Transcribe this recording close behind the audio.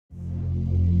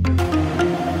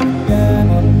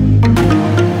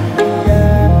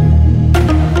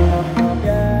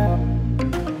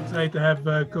excited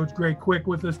to have Coach Greg Quick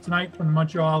with us tonight from the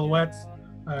Montreal Alouettes.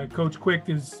 Coach Quick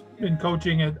has been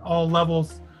coaching at all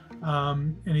levels,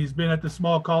 and he's been at the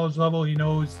small college level. He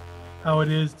knows how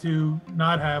it is to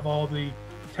not have all the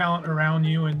talent around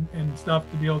you and stuff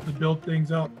to be able to build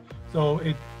things up. So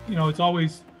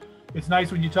it's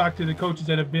nice when you talk to the coaches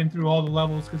that have been through all the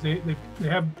levels, because they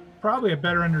have probably a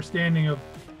better understanding of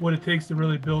what it takes to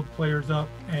really build players up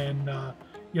and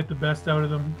get the best out of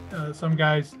them. Some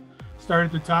guys start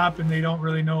at the top and they don't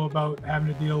really know about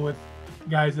having to deal with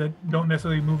guys that don't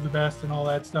necessarily move the best and all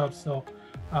that stuff. So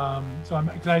I'm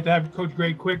excited to have Coach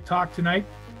Greg Quick talk tonight,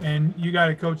 and you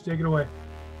got it, Coach. Take it away.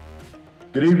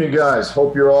 Good evening, guys.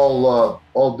 Hope you're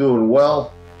all doing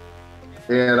well.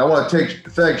 And I want to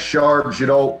thank Sharps.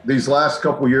 These last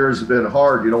couple of years have been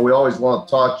hard. We always want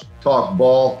to talk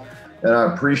ball, and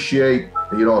I appreciate,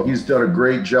 he's done a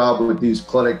great job with these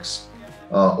clinics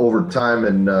over time,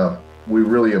 and we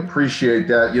really appreciate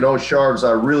that. Sharps,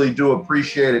 I really do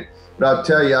appreciate it. But I'll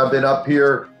tell you, I've been up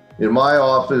here in my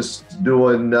office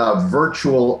doing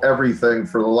virtual everything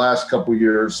for the last couple of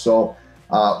years. So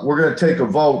we're going to take a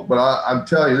vote, but I'm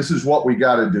telling you, this is what we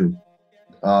got to do.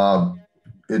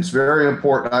 It's very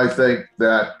important, I think,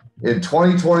 that in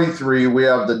 2023, we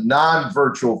have the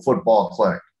non-virtual football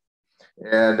clinic.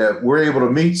 And we're able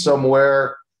to meet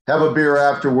somewhere, have a beer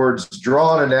afterwards,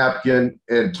 draw on a napkin,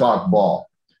 and talk ball.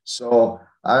 So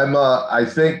I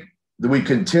think that we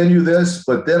continue this,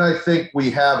 but then I think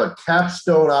we have a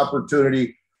capstone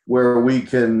opportunity where we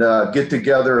can get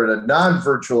together in a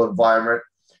non-virtual environment.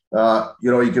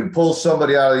 You can pull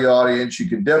somebody out of the audience, you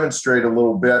can demonstrate a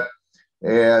little bit,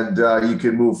 and you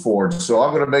can move forward. So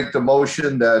I'm going to make the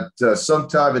motion that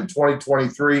sometime in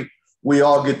 2023, we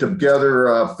all get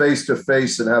together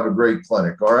face-to-face and have a great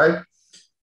clinic, all right?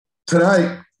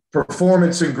 Tonight,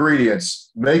 performance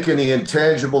ingredients, making the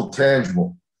intangible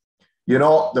tangible.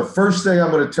 The first thing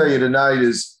I'm going to tell you tonight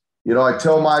is, I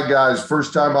tell my guys,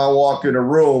 first time I walk in a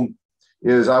room,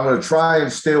 is I'm going to try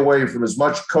and stay away from as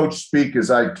much coach speak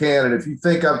as I can. And if you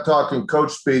think I'm talking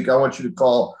coach speak, I want you to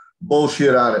call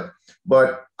bullshit on it.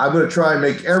 But I'm going to try and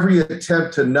make every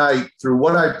attempt tonight through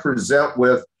what I present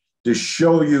with to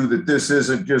show you that this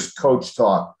isn't just coach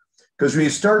talk. Because when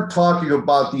you start talking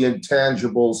about the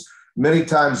intangibles, many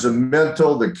times the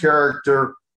mental, the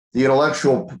character, the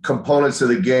intellectual components of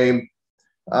the game,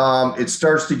 it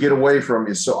starts to get away from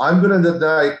you. So I'm going to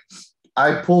tonight,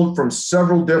 I pulled from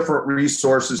several different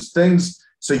resources, things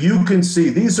so you can see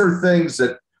these are things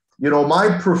that,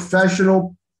 my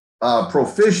professional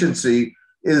proficiency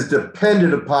is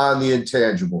dependent upon the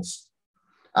intangibles.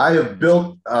 I have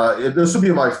built, this will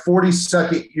be my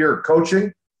 42nd year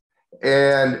coaching,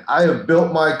 and I have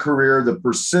built my career. The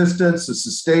persistence, the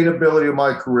sustainability of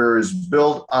my career is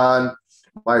built on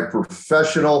my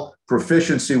professional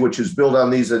proficiency, which is built on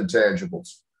these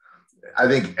intangibles. I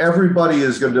think everybody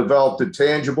is going to develop the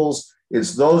tangibles.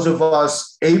 It's those of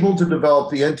us able to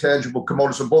develop the intangible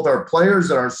components of both our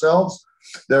players and ourselves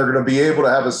that are going to be able to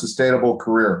have a sustainable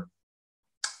career.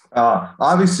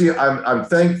 Obviously, I'm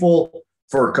thankful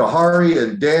for Kahari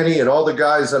and Danny and all the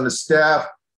guys on the staff,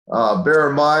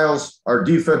 Baron Miles, our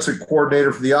defensive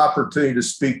coordinator, for the opportunity to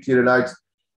speak to you tonight.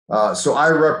 So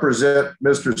I represent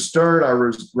Mr. Stern, I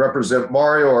represent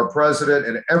Mario, our president,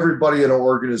 and everybody in our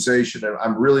organization. And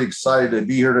I'm really excited to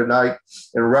be here tonight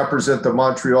and represent the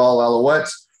Montreal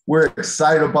Alouettes. We're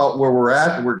excited about where we're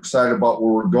at, and we're excited about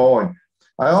where we're going.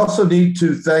 I also need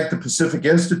to thank the Pacific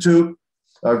Institute.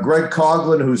 Greg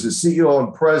Coughlin, who's the CEO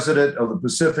and president of the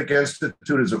Pacific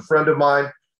Institute, is a friend of mine,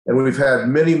 and we've had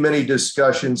many, many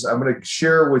discussions. I'm going to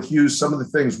share with you some of the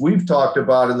things we've talked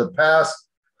about in the past.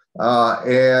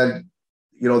 And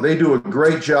they do a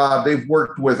great job. They've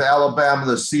worked with Alabama,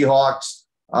 the Seahawks,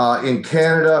 in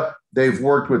Canada. They've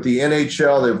worked with the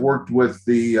NHL. They've worked with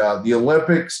the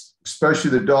Olympics, especially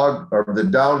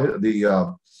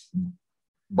the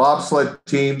bobsled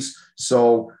teams.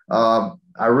 So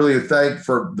I really thank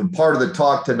for the part of the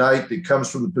talk tonight that comes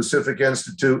from the Pacific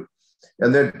Institute.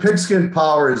 And then Pigskin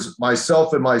Power is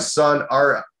myself and my son,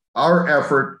 our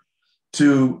effort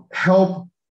to help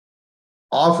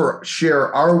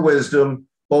share our wisdom,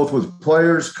 both with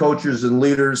players, coaches, and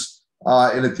leaders.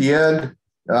 And at the end,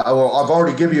 I've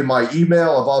already given you my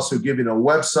email. I've also given you a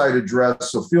website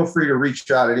address. So feel free to reach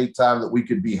out anytime that we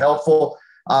could be helpful.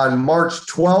 On March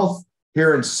 12th,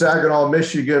 here in Saginaw,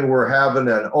 Michigan, we're having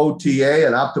an OTA,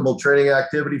 an optimal training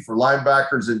activity for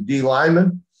linebackers and D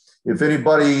linemen. If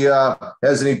anybody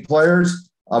has any players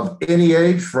of any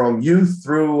age, from youth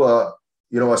through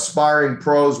aspiring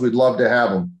pros, we'd love to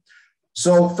have them.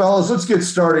 So, fellas, let's get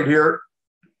started here.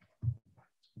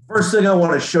 First thing I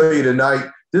want to show you tonight,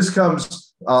 this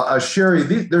comes Sherry,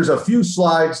 there's a few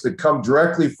slides that come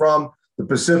directly from the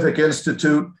Pacific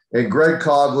Institute and Greg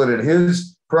Coughlin and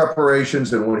his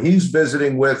preparations and when he's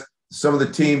visiting with some of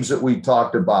the teams that we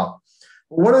talked about.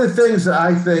 One of the things that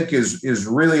I think is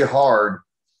really hard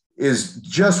is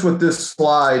just what this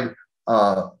slide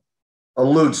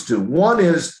alludes to. One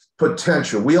is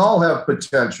potential. We all have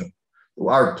potential.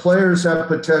 Our players have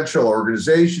potential.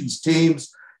 Organizations,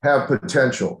 teams have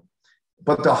potential.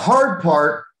 But the hard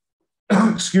part,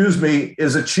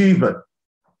 is achievement.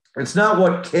 It's not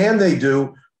what can they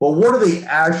do, but what do they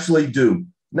actually do?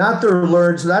 Not their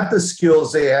learns, not the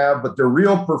skills they have, but their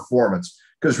real performance.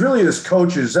 Because really, as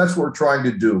coaches, that's what we're trying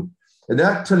to do. And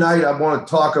that tonight, I want to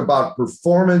talk about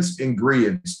performance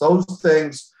ingredients, those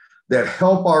things that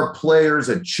help our players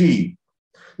achieve.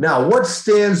 Now, what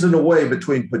stands in the way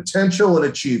between potential and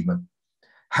achievement?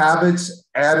 Habits,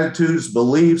 attitudes,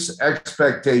 beliefs,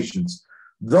 expectations.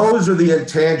 Those are the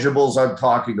intangibles I'm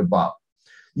talking about.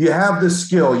 You have the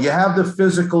skill, you have the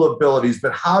physical abilities,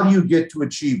 but how do you get to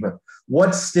achievement?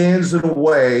 What stands in the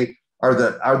way are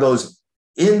those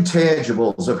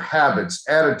intangibles of habits,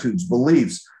 attitudes,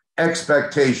 beliefs,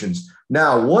 expectations.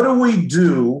 Now, what do we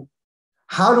do?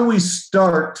 How do we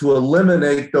start to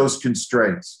eliminate those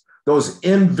constraints, those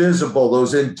invisible,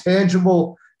 those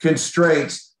intangible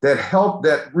constraints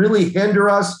that really hinder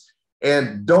us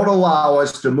and don't allow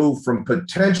us to move from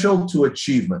potential to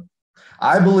achievement?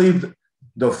 I believe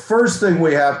the first thing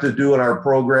we have to do in our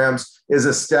programs is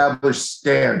establish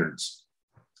standards.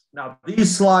 Now,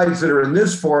 these slides that are in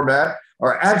this format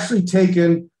are actually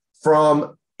taken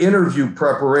from interview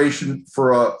preparation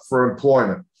for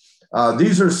employment.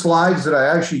 These are slides that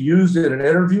I actually used in an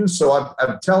interview. So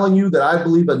I'm telling you that I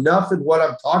believe enough in what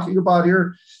I'm talking about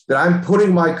here, that I'm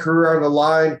putting my career on the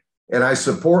line and I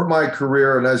support my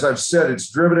career. And as I've said,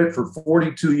 it's driven it for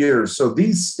 42 years. So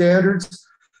these standards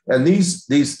and these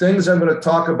things I'm going to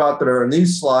talk about that are in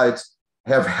these slides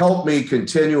have helped me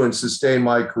continue and sustain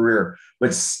my career.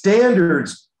 But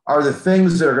standards are the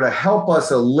things that are going to help us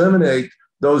eliminate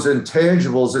those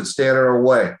intangibles that stand in our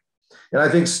way. And I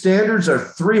think standards are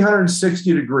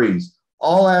 360 degrees,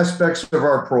 all aspects of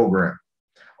our program,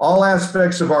 all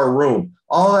aspects of our room,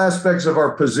 all aspects of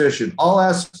our position, all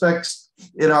aspects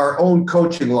in our own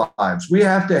coaching lives. We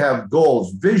have to have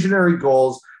goals, visionary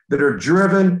goals that are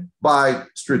driven by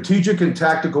strategic and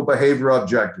tactical behavioral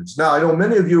objectives. Now, I know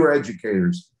many of you are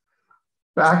educators.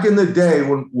 Back in the day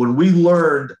when we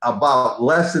learned about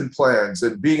lesson plans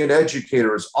and being an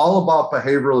educator is all about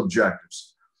behavioral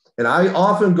objectives. And I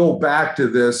often go back to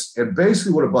this, and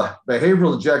basically what a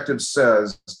behavioral objective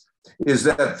says is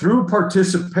that through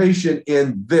participation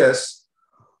in this,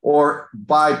 or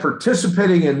by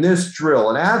participating in this drill,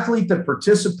 an athlete that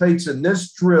participates in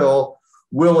this drill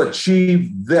will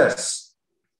achieve this.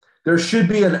 There should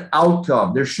be an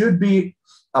outcome. There should be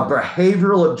a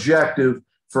behavioral objective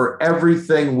for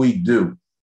everything we do.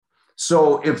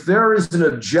 So if there is an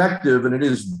objective and it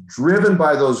is driven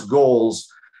by those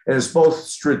goals, and it's both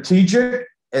strategic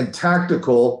and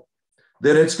tactical,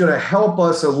 then it's going to help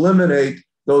us eliminate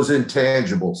those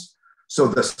intangibles. So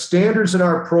the standards in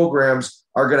our programs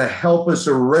are going to help us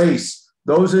erase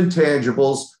those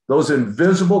intangibles, those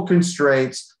invisible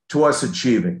constraints to us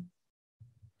achieving.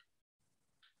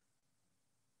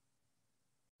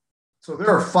 So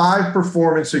there are 5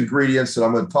 performance ingredients that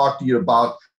I'm going to talk to you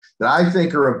about that I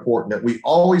think are important, that we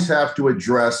always have to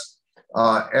address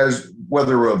as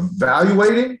whether we're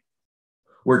evaluating,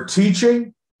 we're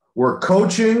teaching, we're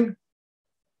coaching,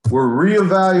 we're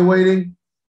reevaluating,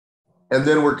 and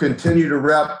then we're continue to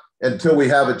rep until we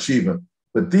have achievement.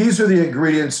 But these are the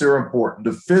ingredients that are important.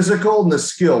 The physical and the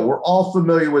skill, we're all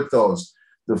familiar with those.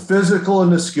 The physical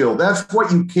and the skill, that's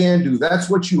what you can do. That's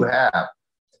what you have.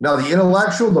 Now, the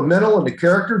intellectual, the mental, and the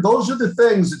character, those are the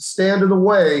things that stand in the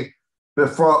way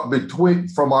from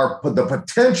the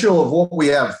potential of what we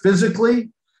have physically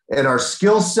and our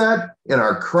skill set and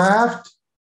our craft.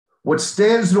 What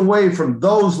stands in the way from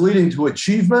those leading to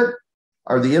achievement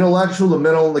are the intellectual, the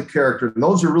mental, and the character. And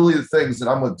those are really the things that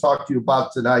I'm going to talk to you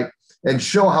about tonight and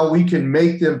show how we can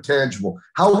make them tangible,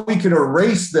 how we can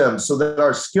erase them so that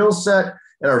our skill set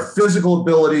and our physical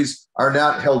abilities are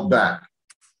not held back.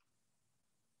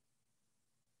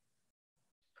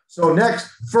 So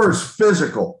first,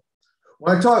 physical.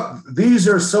 When I talk, these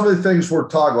are some of the things we're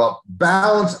talking about.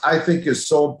 Balance, I think, is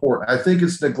so important. I think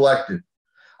it's neglected.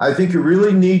 I think you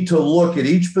really need to look at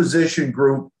each position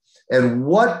group and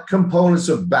what components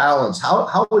of balance,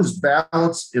 how is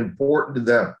balance important to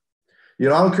them? You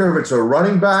know, I don't care if it's a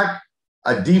running back,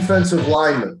 a defensive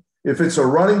lineman, if it's a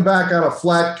running back on a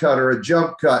flat cut or a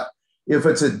jump cut, if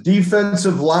it's a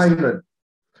defensive lineman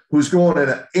who's going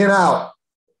in out,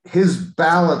 his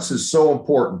balance is so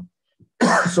important.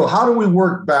 So how do we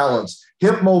work balance,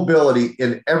 hip mobility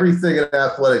in everything in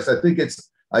athletics? I think it's,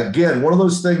 again, one of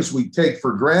those things we take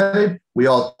for granted. We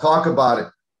all talk about it.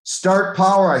 Start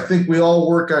power, I think we all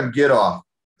work on get off.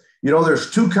 You know,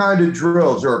 there's two kinds of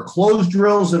drills. There are closed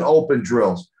drills and open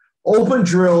drills. Open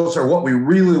drills are what we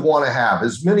really want to have,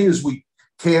 as many as we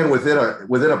can within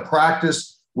a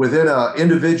practice, within an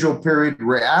individual period.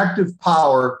 Reactive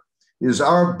power is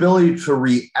our ability to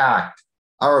react,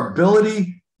 our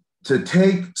ability to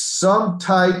take some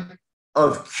type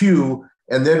of cue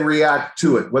and then react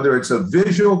to it, whether it's a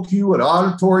visual cue, an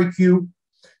auditory cue,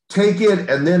 take it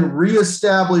and then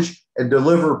reestablish and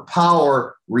deliver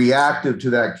power reactive to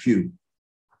that cue.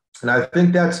 And I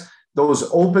think that's those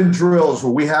open drills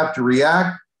where we have to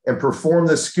react and perform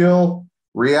the skill,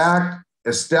 react,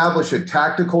 establish a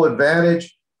tactical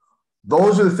advantage.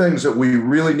 Those are the things that we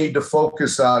really need to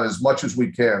focus on as much as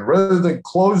we can, rather than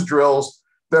closed drills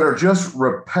that are just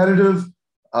repetitive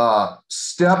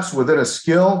steps within a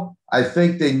skill. I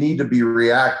think they need to be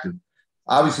reactive.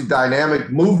 Obviously, dynamic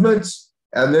movements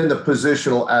and then the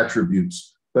positional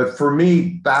attributes. But for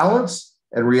me, balance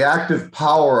and reactive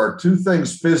power are two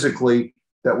things physically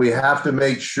that we have to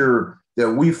make sure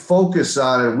that we focus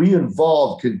on and we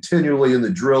involve continually in the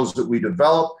drills that we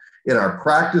develop, in our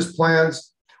practice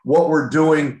plans, what we're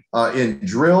doing in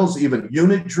drills, even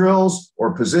unit drills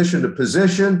or position to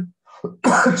position.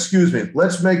 Excuse me.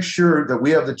 Let's make sure that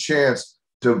we have the chance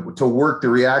to work the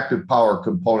reactive power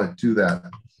component to that.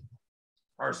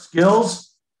 Our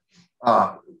skills, there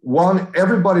are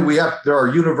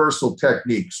universal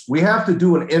techniques. We have to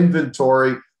do an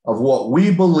inventory of what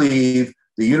we believe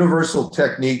the universal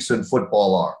techniques in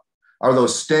football are. Are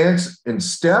those stance and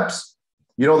steps?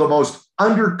 You know, the most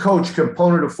undercoached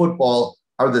component of football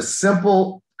are the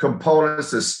simple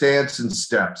components of stance and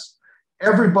steps.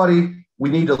 Everybody, we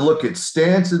need to look at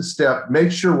stance and step,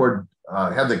 make sure we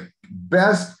have the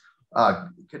best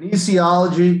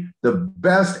kinesiology, the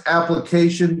best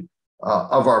application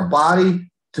of our body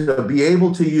to be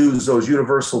able to use those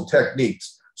universal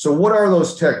techniques. So what are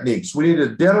those techniques? We need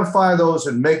to identify those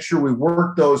and make sure we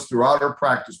work those throughout our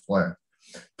practice plan.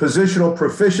 Positional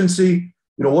proficiency,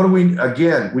 you know, we need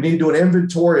to do an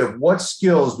inventory of what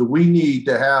skills do we need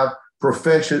to have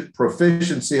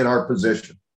proficiency in our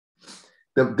position.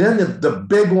 Then the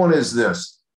big one is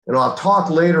this, and I'll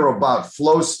talk later about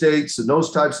flow states and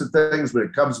those types of things, but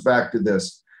it comes back to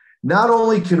this. Not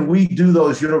only can we do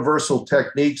those universal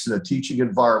techniques in a teaching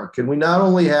environment, can we not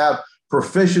only have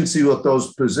proficiency with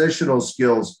those positional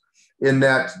skills in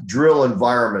that drill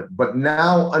environment, but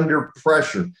now under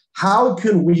pressure, how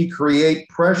can we create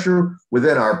pressure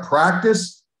within our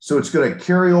practice so it's going to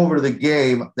carry over to the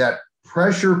game, that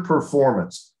pressure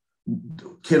performance?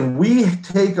 Can we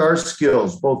take our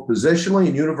skills, both positionally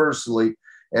and universally,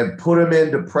 and put them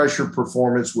into pressure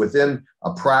performance within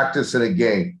a practice and a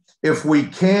game? If we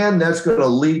can, that's going to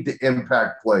lead to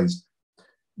impact plays.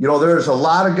 You know, there's a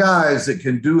lot of guys that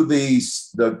can do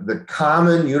the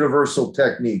common universal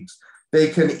techniques. They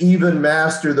can even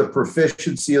master the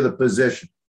proficiency of the position.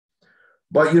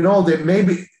 But, you know, they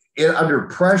maybe under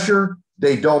pressure,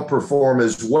 they don't perform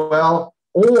as well,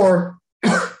 or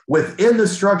within the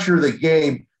structure of the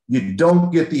game, you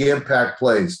don't get the impact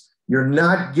plays. You're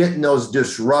not getting those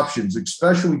disruptions,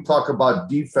 especially we talk about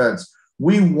defense.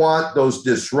 We want those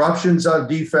disruptions on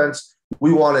defense.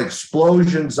 We want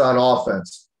explosions on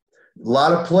offense. A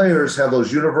lot of players have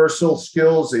those universal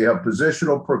skills. They have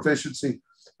positional proficiency,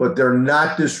 but they're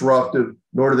not disruptive,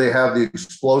 nor do they have the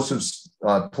explosive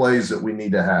plays that we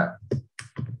need to have.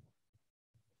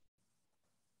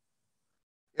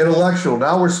 Intellectual.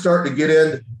 Now we're starting to get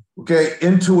in,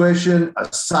 intuition,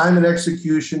 assignment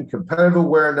execution, competitive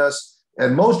awareness,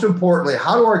 and most importantly,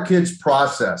 how do our kids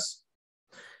process?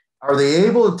 Are they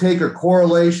able to take a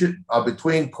correlation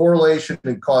between correlation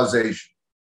and causation?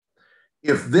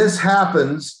 If this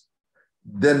happens,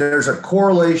 then there's a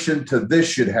correlation to this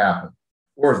should happen.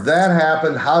 Or if that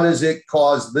happened, how does it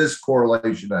cause this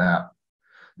correlation to happen?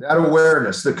 That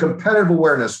awareness, the competitive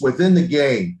awareness within the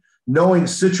game, knowing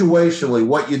situationally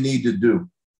what you need to do.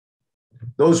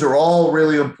 Those are all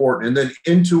really important. And then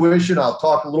intuition, I'll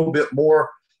talk a little bit more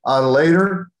on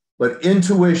later, but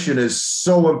intuition is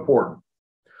so important.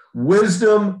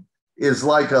 Wisdom is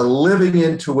like a living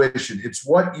intuition. It's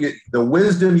the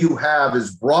wisdom you have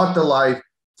is brought to life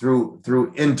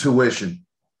through intuition.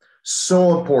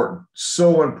 So important,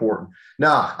 so important.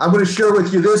 Now, I'm going to share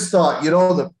with you this thought. You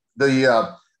know,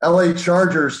 the LA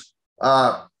Chargers,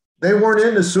 they weren't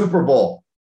in the Super Bowl,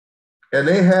 and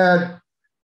they had,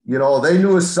 they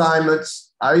knew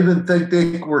assignments. I even think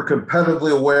they were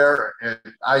competitively aware. And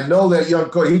I know that young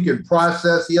coach, he can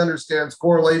process, he understands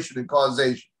correlation and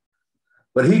causation.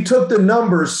 But he took the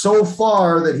numbers so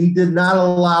far that he did not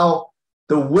allow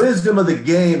the wisdom of the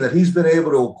game that he's been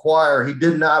able to acquire. He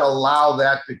did not allow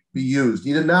that to be used.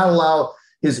 He did not allow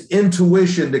his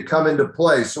intuition to come into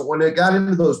play. So when they got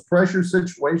into those pressure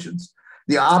situations,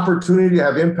 the opportunity to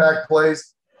have impact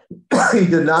plays, he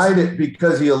denied it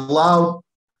because he allowed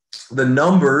the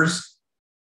numbers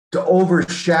to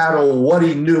overshadow what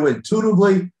he knew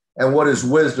intuitively and what his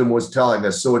wisdom was telling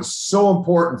us. So it's so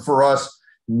important for us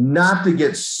not to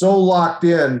get so locked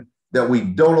in that we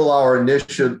don't allow our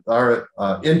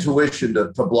intuition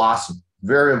to blossom.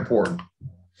 Very important.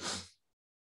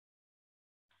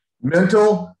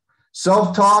 Mental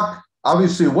self-talk.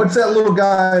 Obviously, what's that little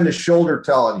guy on the shoulder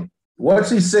telling you?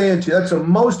 What's he saying to you? That's the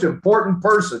most important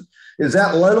person, is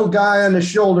that little guy on the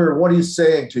shoulder and what he's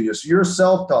saying to you. So your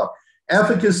self-talk.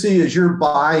 Efficacy is your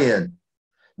buy-in,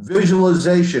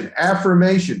 visualization,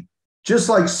 affirmation. Just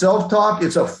like self-talk,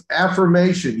 it's an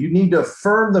affirmation. You need to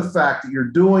affirm the fact that you're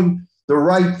doing the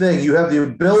right thing. You have the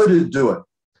ability to do it.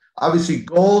 Obviously,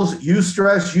 goals,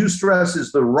 eustress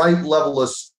is the right level of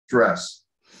stress.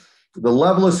 The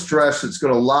level of stress that's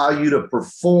going to allow you to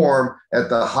perform at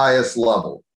the highest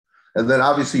level. And then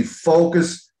obviously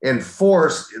focus and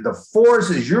force. The force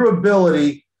is your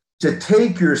ability to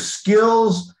take your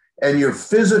skills and your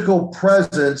physical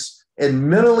presence and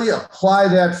mentally apply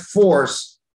that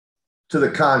force to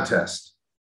the contest.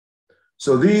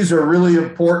 So these are really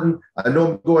important. I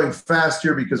know I'm going fast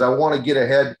here because I want to get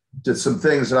ahead to some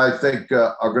things that I think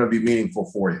are going to be meaningful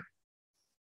for you.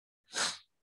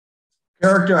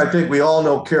 Character, I think we all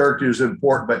know character is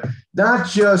important, but not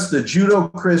just the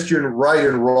Judeo-Christian right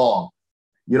and wrong.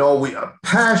 You know,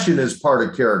 passion is part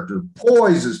of character.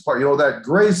 Poise is part, that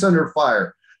grace under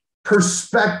fire.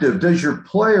 Perspective, does your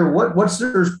player, what's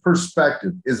their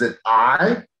perspective? Is it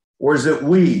I or is it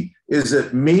we? Is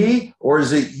it me or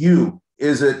is it you?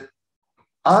 Is it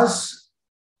us?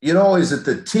 Is it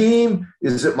the team?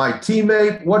 Is it my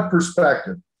teammate? What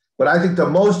perspective? But I think the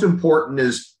most important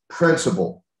is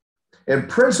principle. And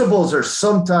principles are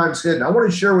sometimes hidden. I want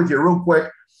to share with you real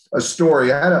quick a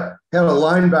story. I had a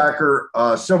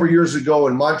linebacker several years ago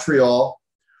in Montreal,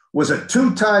 was a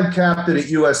two-time captain at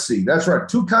USC. That's right,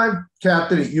 two-time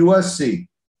captain at USC.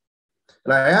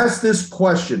 And I asked this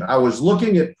question. I was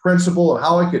looking at principle and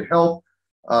how I could help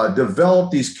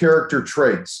develop these character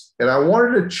traits. And I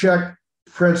wanted to check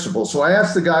principle. So I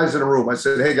asked the guys in the room, I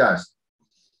said, hey guys,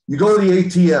 you go to the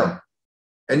ATM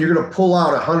and you're going to pull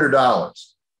out $100.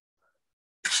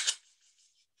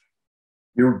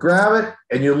 You grab it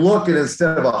and you look, and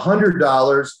instead of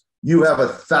 $100, you have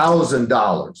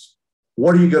 $1,000.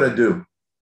 What are you going to do?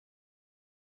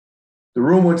 The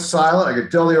room went silent. I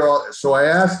could tell they were all. So I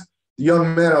asked the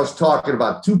young man I was talking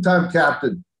about, two-time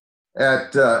captain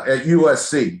at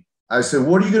USC. I said,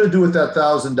 what are you going to do with that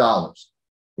 $1,000?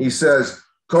 He says,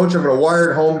 Coach, I'm going to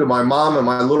wire it home to my mom and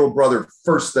my little brother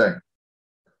first thing.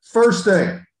 First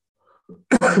thing.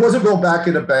 He wasn't going back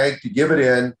in the bank to give it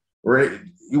in, or it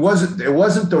wasn't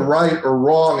the right or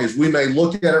wrong as we may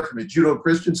look at it from a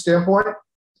Judeo-Christian standpoint.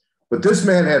 But this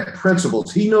man had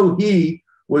principles. He knew he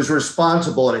was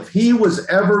responsible. And if he was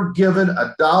ever given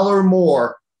 $1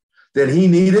 more than he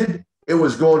needed, it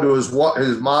was going to his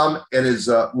mom and his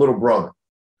little brother.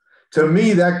 To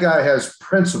me, that guy has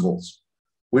principles.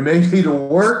 We may need to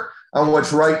work on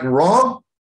what's right and wrong,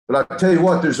 but I'll tell you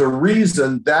what, there's a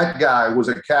reason that guy was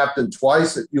a captain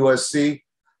twice at USC. It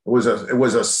was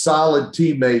a solid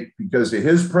teammate because of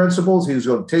his principles. He was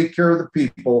going to take care of the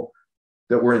people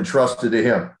that were entrusted to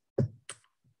him.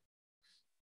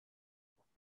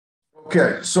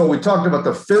 Okay, so we talked about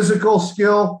the physical and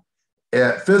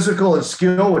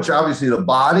skill, which obviously the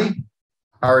body,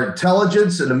 our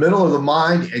intelligence in the middle of the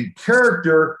mind, and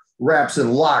character wraps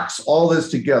and locks all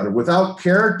this together. Without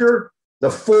character,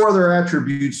 the four other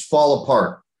attributes fall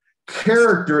apart.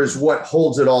 Character is what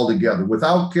holds it all together.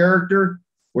 Without character,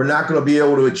 we're not going to be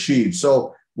able to achieve.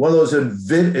 So one of those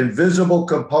invisible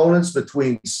components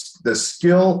between the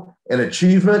skill and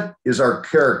achievement is our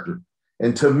character.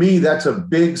 And to me, that's a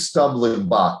big stumbling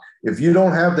block. If you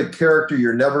don't have the character,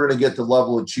 you're never going to get the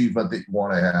level of achievement that you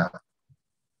want to have.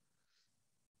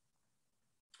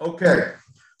 Okay,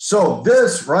 so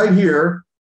this right here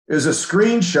is a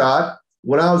screenshot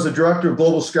when I was the director of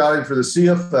global scouting for the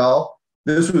CFL.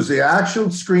 This was the actual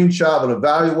screenshot of an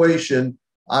evaluation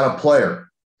on a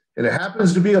player. And it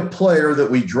happens to be a player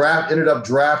that we ended up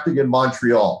drafting in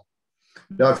Montreal.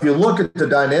 Now, if you look at the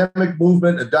dynamic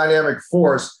movement, the dynamic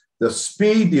force, the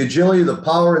speed, the agility, the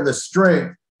power, and the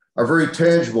strength, are very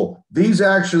tangible. These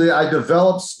actually, I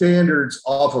developed standards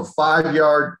off of 5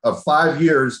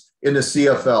 years in the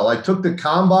CFL. I took the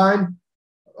combine,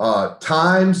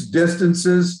 times,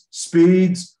 distances,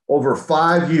 speeds over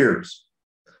 5 years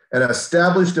and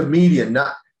established a median,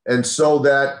 and so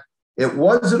that it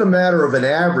wasn't a matter of an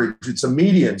average, it's a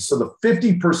median. So the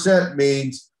 50%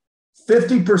 means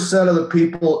 50% of the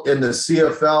people in the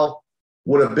CFL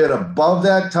would have been above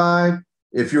that time.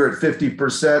 If you're at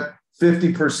 50%,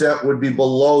 50% would be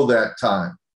below that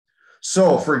time.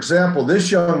 So, for example,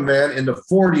 this young man in the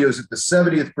 40 is at the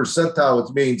 70th percentile,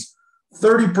 which means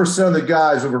 30% of the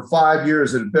guys over 5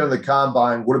 years that have been in the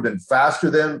combine would have been faster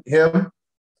than him,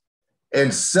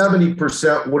 and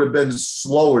 70% would have been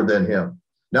slower than him.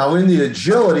 Now, in the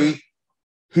agility,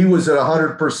 he was at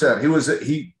 100%.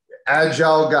 He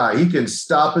agile guy. He can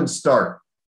stop and start.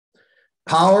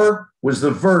 Power was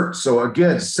the vert. So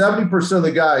again, 70% of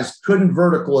the guys couldn't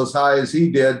vertical as high as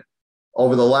he did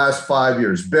over the last 5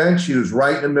 years. Bench, he was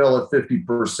right in the middle at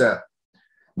 50%.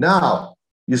 Now,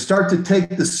 you start to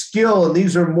take the skill, and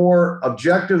these are more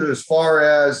objective as far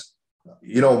as,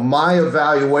 my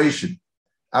evaluation.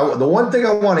 The one thing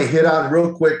I want to hit on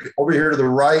real quick over here to the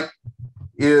right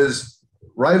is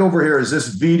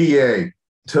this VDA.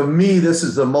 To me, this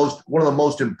is one of the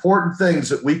most important things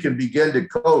that we can begin to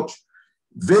coach.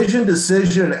 Vision,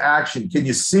 decision, and action. Can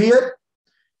you see it?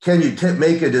 Can you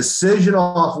make a decision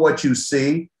off what you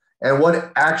see? And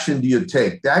what action do you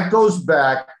take? That goes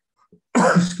back,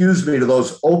 to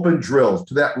those open drills,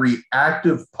 to that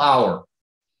reactive power.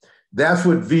 That's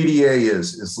what VDA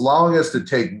is. It's allowing us to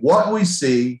take what we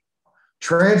see,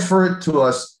 transfer it to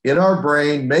us in our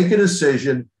brain, make a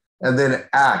decision, and then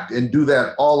act, and do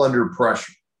that all under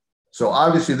pressure. So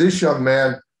obviously this young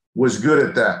man was good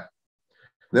at that.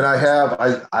 Then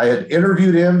I had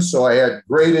interviewed him, so I had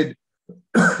graded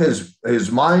his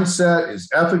mindset, his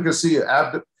efficacy,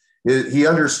 he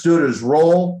understood his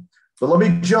role. But let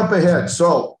me jump ahead.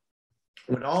 So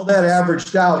when all that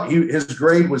averaged out, his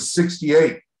grade was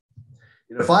 68.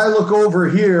 And if I look over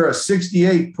here, a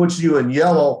 68 puts you in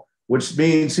yellow, which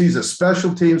means he's a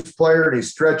special teams player and he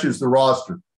stretches the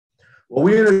roster. Well,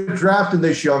 we ended up drafting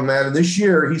this young man, and this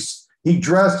year he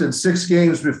dressed in 6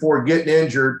 games before getting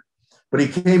injured, but he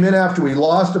came in after we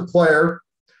lost a player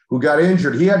who got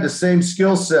injured. He had the same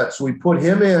skill set, so we put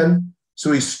him in.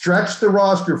 So he stretched the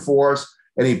roster for us,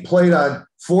 and he played on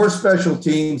 4 special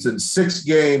teams in 6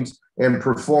 games and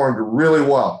performed really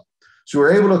well. So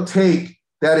we're able to take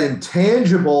that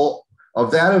intangible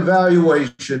of that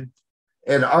evaluation,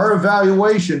 and our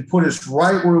evaluation put us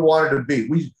right where we wanted to be.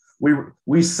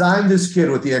 We signed this kid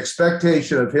with the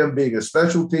expectation of him being a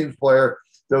special teams player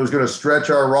that was going to stretch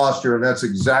our roster, and that's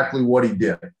exactly what he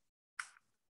did.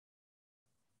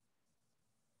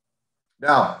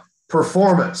 Now,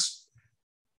 performance.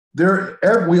 We're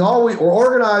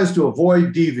organized to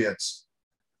avoid deviance.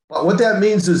 But what that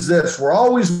means is this: we're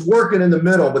always working in the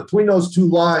middle between those 2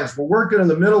 lines. We're working in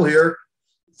the middle here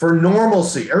for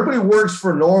normalcy. Everybody works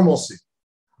for normalcy.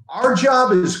 Our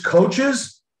job as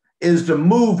coaches is to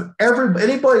move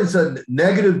anybody that's a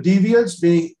negative deviance,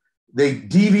 meaning they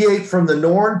deviate from the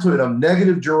norm to a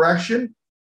negative direction,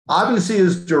 obviously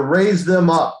is to raise them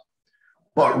up.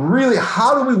 But really,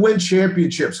 how do we win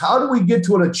championships? How do we get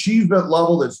to an achievement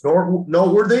level that's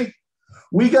noteworthy?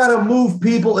 We got to move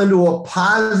people into a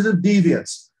positive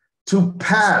deviance to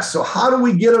pass. So how do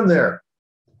we get them there?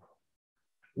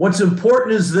 What's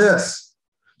important is this.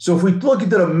 So if we look at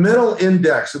the middle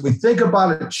index and we think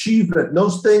about achievement, and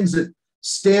those things that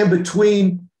stand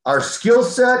between our skill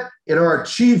set and our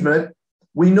achievement,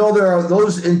 we know there are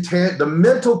those the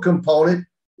mental component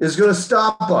is going to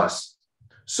stop us.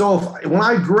 So when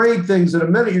I grade things in a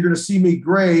minute, you're going to see me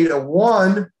grade. A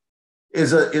 1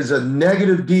 is a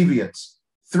negative deviance.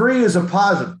 3 is a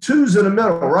positive. 2's in the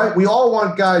middle, right? We all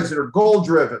want guys that are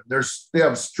goal-driven. They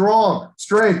have strong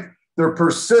strength. They're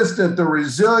persistent. They're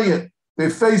resilient. They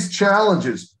face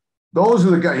challenges. Those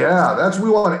are the guys. Yeah, we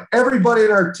want everybody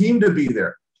in our team to be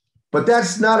there. But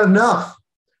that's not enough.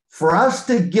 For us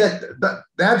to get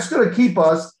that's going to keep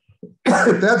us,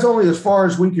 if that's only as far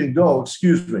as we can go,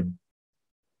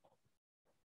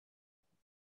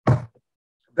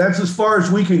 that's as far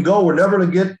as we can go. We're never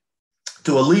going to get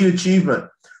to elite achievement.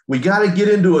 We got to get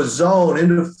into a zone,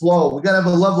 into flow. We got to have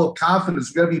a level of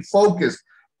confidence. We got to be focused.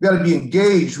 We got to be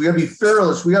engaged. We got to be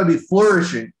fearless. We got to be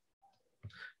flourishing.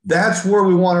 That's where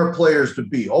we want our players to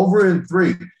be. Over in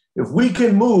 3, if we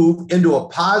can move into a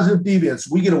positive deviance,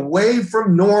 we get away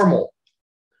from normal.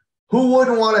 Who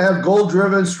wouldn't want to have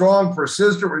goal-driven, strong,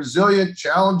 persistent, resilient,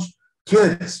 challenged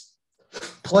kids,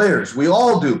 players? We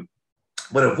all do.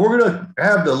 But if we're going to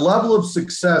have the level of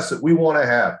success that we want to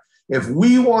have, if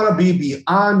we want to be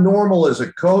beyond normal as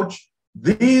a coach,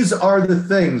 these are the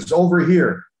things over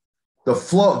here. The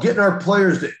flow, getting our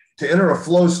players to enter a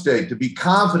flow state, to be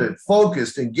confident,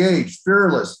 focused, engaged,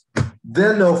 fearless,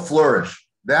 then they'll flourish.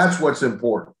 That's what's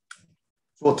important.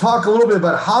 So we'll talk a little bit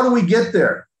about how do we get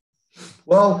there.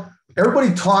 Well,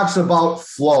 everybody talks about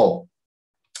flow.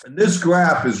 And this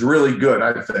graph is really good,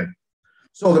 I think.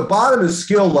 So the bottom is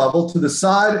skill level. To the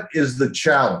side is the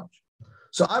challenge.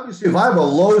 So obviously, if I have a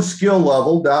low skill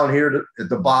level down here at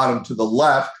the bottom to the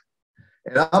left,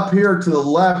 and up here to the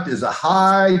left is a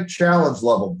high challenge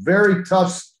level, very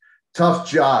tough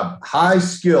job, high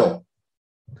skill.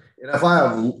 And if I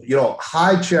have,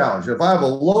 high challenge, if I have a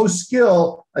low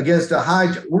skill against a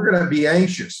high, we're going to be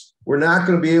anxious. We're not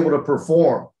going to be able to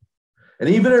perform. And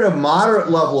even at a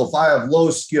moderate level, if I have low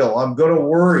skill, I'm going to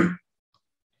worry,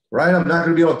 right? I'm not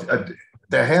going to be able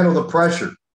to handle the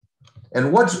pressure.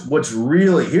 And what's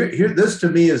really here, this to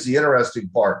me is the interesting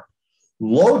part.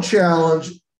 Low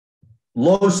challenge,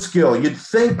 low skill. You'd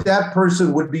think that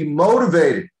person would be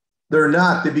motivated. They're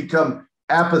not. They become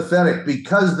apathetic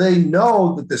because they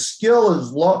know that the skill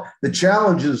is low, the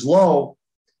challenge is low.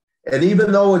 And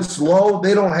even though it's low,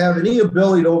 they don't have any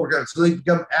ability to overcome it. So they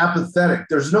become apathetic.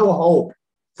 There's no hope.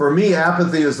 For me,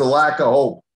 apathy is the lack of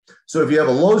hope. So if you have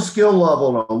a low skill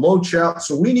level and a low challenge,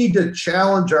 so we need to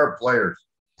challenge our players.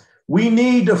 We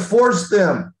need to force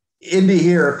them into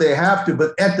here if they have to,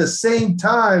 but at the same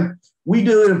time, we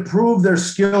need to improve their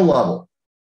skill level.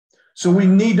 So we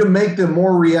need to make them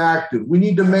more reactive. We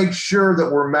need to make sure that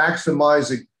we're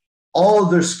maximizing all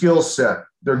of their skill set.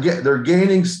 They're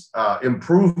gaining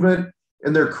improvement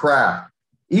in their craft.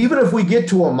 Even if we get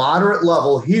to a moderate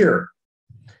level here,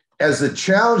 as the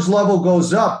challenge level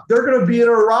goes up, they're going to be in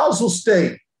an arousal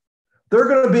state. They're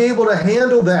going to be able to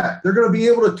handle that. They're going to be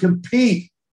able to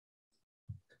compete.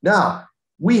 Now,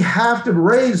 we have to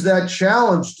raise that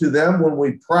challenge to them when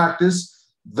we practice.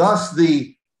 Thus,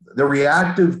 the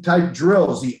reactive type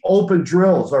drills, the open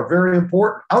drills are very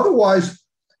important. Otherwise,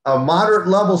 a moderate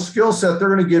level skill set,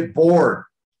 they're going to get bored.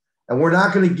 And we're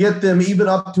not going to get them even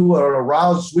up to an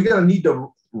arousal. We got to need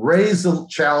to raise the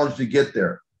challenge to get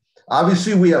there.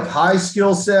 Obviously, we have high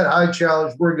skill set, high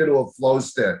challenge. We're going to a flow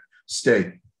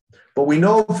state. But we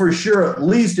know for sure, at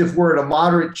least if we're in a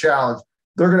moderate challenge,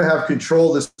 they're going to have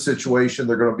control of the situation.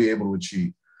 They're going to be able to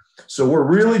achieve. So we're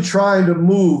really trying to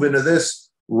move into this,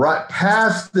 right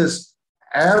past this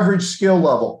average skill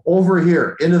level over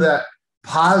here into that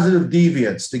positive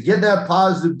deviance. To get that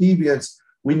positive deviance,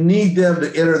 we need them to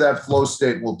enter that flow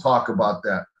state. We'll talk about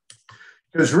that.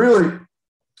 Because really,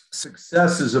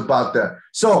 success is about that.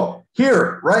 So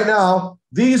here, right now,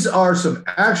 these are some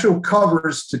actual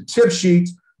covers to tip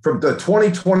sheets from the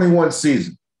 2021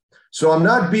 season. So I'm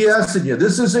not BSing you.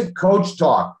 This isn't coach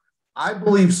talk. I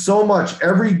believe so much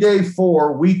every day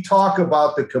we talk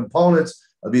about the components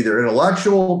of either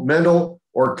intellectual, mental,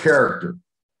 or character.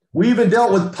 We even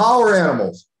dealt with power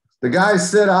animals. The guy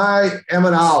said, I am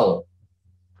an owl.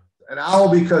 An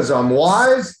owl because I'm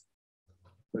wise,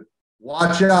 but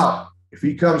watch out. If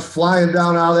he comes flying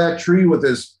down out of that tree with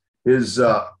his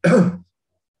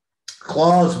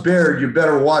claws bared, you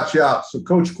better watch out. So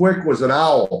Coach Quick was an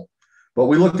owl. But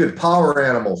we looked at power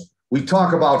animals. We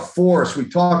talk about force. We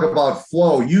talk about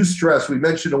flow. Eustress, we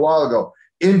mentioned a while ago.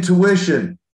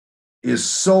 Intuition is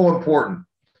so important.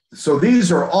 So these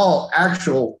are all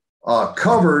actual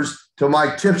covers to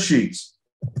my tip sheets.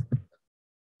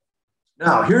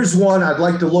 Now, here's one I'd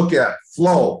like to look at,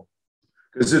 flow,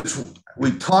 because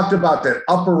we talked about that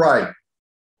upper right.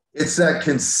 It's that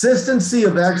consistency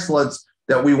of excellence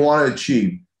that we want to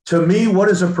achieve. To me, what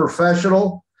is a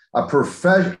professional?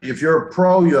 If you're a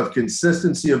pro, you have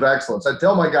consistency of excellence. I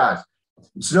tell my guys,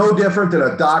 it's no different than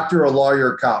a doctor, a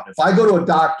lawyer, accountant. If I go to a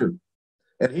doctor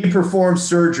and he performs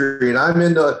surgery and I'm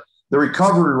in the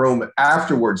recovery room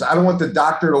afterwards, I don't want the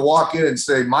doctor to walk in and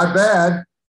say, my bad,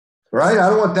 right? I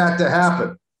don't want that to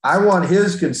happen. I want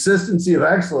his consistency of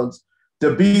excellence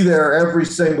to be there every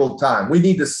single time. We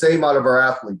need the same out of our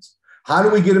athletes. How do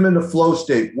we get them into flow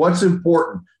state? What's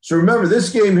important? So remember, this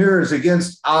game here is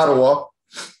against Ottawa.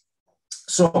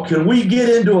 So can we get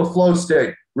into a flow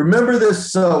state? Remember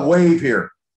this wave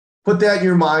here. Put that in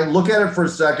your mind. Look at it for a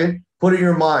second. Put it in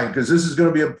your mind because this is going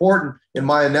to be important in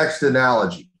my next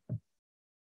analogy.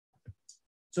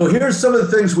 So here's some of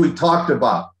the things we talked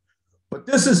about. But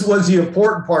this was the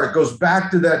important part. It goes back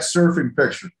to that surfing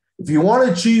picture. If you want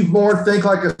to achieve more, think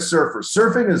like a surfer.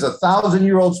 Surfing is a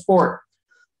 1,000-year-old sport.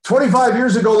 25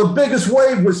 years ago, the biggest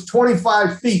wave was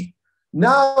 25 feet.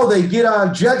 Now they get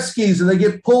on jet skis and they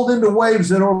get pulled into waves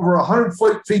that are over 100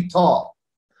 feet tall.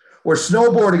 Or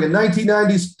snowboarding in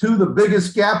 1992, the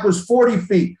biggest gap was 40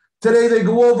 feet. Today, they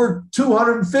go over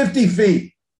 250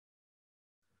 feet.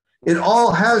 It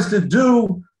all has to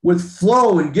do with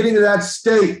flow and getting to that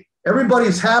state.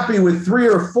 Everybody's happy with 3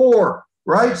 or 4,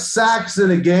 right, sacks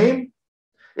in a game.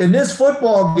 In this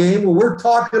football game, where we're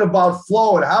talking about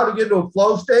flow and how to get to a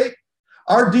flow state,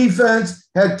 our defense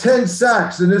had 10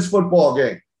 sacks in this football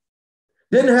game.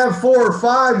 Didn't have 4 or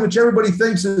 5, which everybody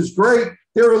thinks is great.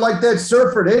 They were like that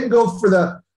surfer. They didn't go for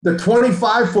the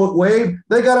 25-foot wave.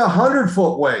 They got a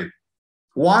 100-foot wave.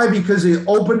 Why? Because they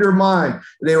opened their mind.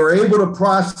 They were able to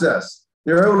process.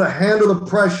 They were able to handle the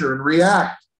pressure and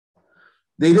react.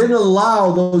 They didn't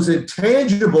allow those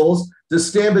intangibles to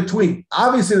stand between.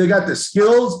 Obviously, they got the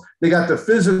skills. They got the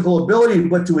physical ability.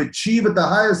 But to achieve at the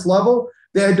highest level,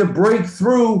 they had to break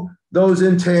through those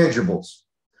intangibles.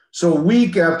 So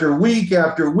week after week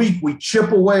after week, we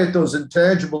chip away at those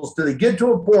intangibles till they get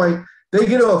to a point, they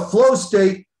get to a flow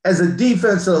state as a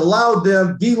defense that allowed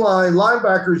them, D-line,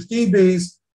 linebackers,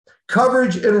 DBs,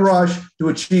 coverage and rush to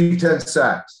achieve 10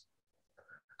 sacks.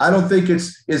 I don't think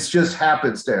it's just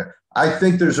happenstance. I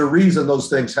think there's a reason those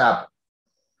things happen.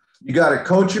 You got to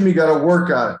coach them. You got to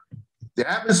work on it. The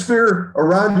atmosphere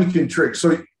around you can trick.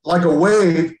 So like a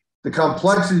wave, the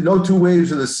complexity, no two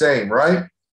waves are the same, right?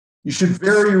 You should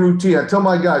vary your routine. I tell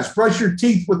my guys, brush your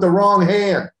teeth with the wrong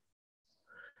hand.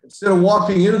 Instead of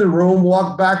walking into the room,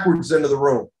 walk backwards into the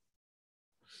room.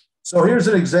 So here's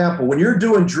an example. When you're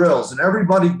doing drills, and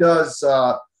everybody does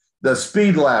the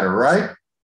speed ladder, right?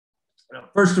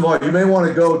 First of all, you may want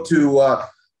to go to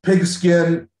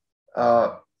Pigskin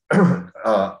on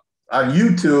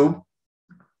YouTube,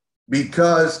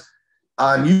 because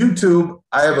on YouTube,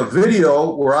 I have a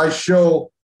video where I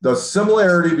show the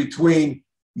similarity between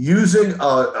using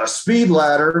a speed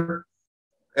ladder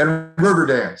and river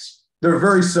dance. They're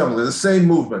very similar, the same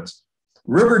movements.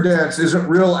 River dance isn't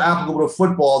real applicable to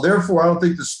football. Therefore, I don't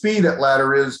think the speed at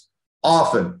ladder is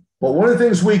often. But one of the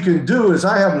things we can do is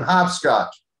I have them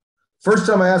hopscotch. First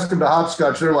time I ask them to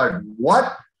hopscotch, they're like,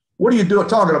 what? What are you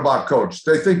talking about, coach?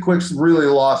 They think Quick's really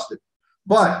lost it.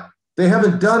 But they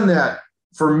haven't done that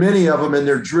for many of them in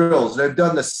their drills. They've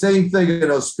done the same thing in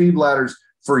those speed ladders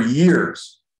for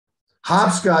years.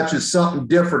 Hopscotch is something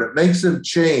different. It makes them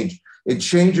change. It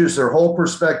changes their whole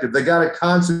perspective. They got to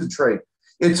concentrate.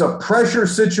 It's a pressure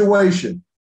situation.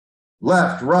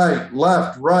 Left, right,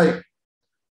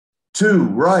 2,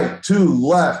 right, 2,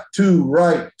 left, 2,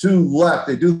 right, 2, left.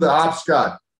 They do the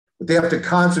hopscotch, but they have to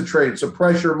concentrate. It's a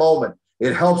pressure moment.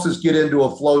 It helps us get into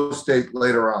a flow state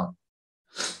later on.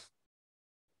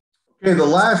 Okay, the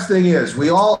last thing is we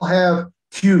all have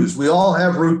cues. We all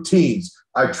have routines.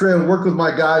 I try and work with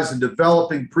my guys in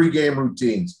developing pregame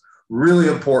routines. Really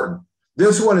important.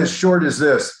 This one is short as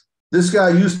this. This guy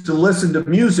used to listen to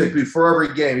music before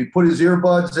every game. He put his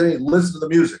earbuds in, he listened to the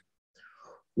music.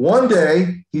 One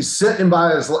day, he's sitting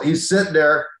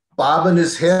there, bobbing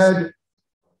his head.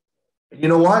 You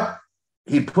know what?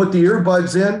 He put the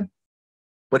earbuds in,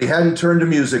 but he hadn't turned the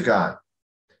music on.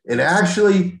 And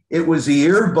actually, it was the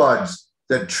earbuds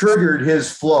that triggered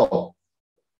his flow.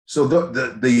 So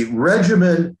the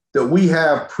regimen that we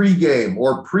have pregame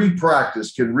or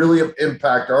pre-practice can really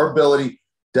impact our ability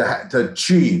to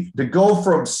achieve, to go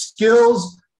from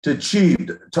skills to achieve,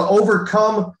 to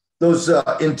overcome those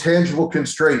intangible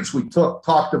constraints we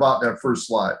talked about in that first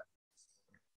slide.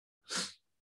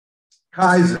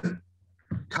 Kaizen.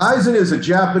 Kaizen is a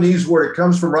Japanese word. It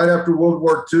comes from right after World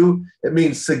War II. It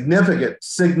means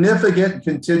significant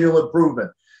continual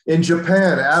improvement. In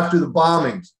Japan, after the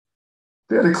bombings,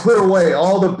 they had to clear away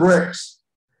all the bricks.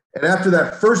 And after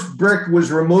that first brick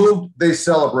was removed, they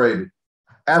celebrated.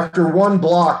 After one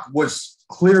block was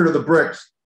cleared of the bricks,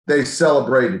 they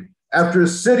celebrated. After a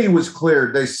city was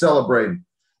cleared, they celebrated.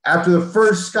 After the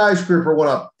first skyscraper went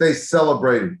up, they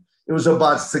celebrated. It was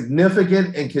about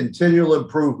significant and continual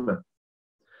improvement.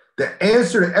 The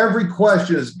answer to every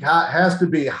question has to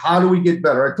be, how do we get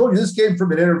better? I told you this came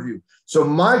from an interview. So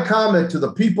my comment to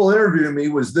the people interviewing me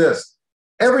was this: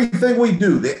 everything we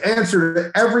do, the answer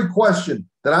to every question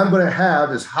that I'm going to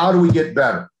have is, how do we get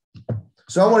better?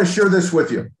 So I want to share this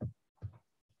with you.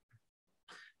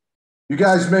 You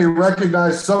guys may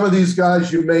recognize some of these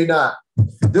guys, you may not.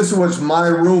 This was my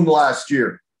room last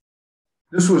year.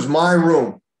 This was my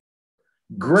room.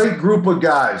 Great group of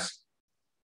guys.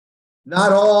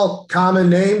 Not all common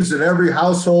names in every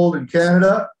household in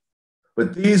Canada,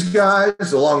 but these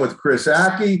guys, along with Chris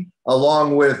Aki,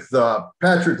 along with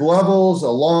Patrick Levels,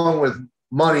 along with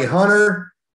Monty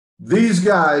Hunter, these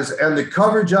guys and the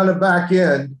coverage on the back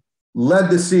end led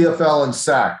the CFL in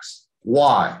sacks.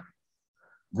 Why?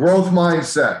 Growth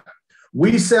mindset.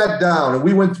 We sat down and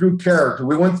we went through character.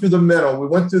 We went through the mental. We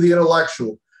went through the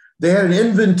intellectual. They had an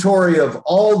inventory of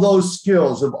all those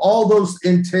skills, of all those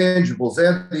intangibles. They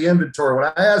had the inventory. When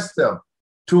I asked them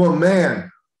to a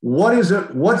man, what is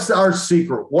it? What's our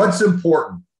secret? What's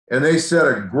important? And they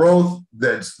said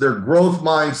that's their growth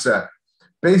mindset.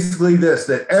 Basically this,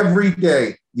 that every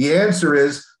day, the answer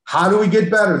is, how do we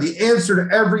get better? The answer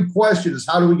to every question is,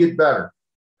 how do we get better?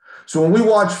 So when we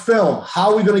watch film,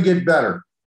 how are we going to get better?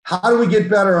 How do we get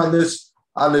better on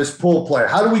this pull play?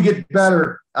 How do we get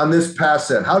better on this pass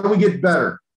set? How do we get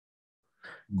better?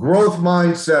 Growth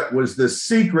mindset was the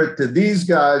secret to these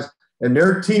guys and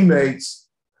their teammates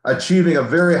achieving a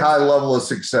very high level of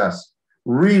success,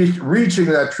 reaching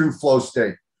that true flow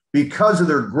state because of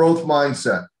their growth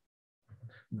mindset.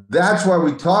 That's why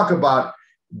we talk about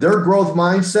their growth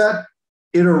mindset.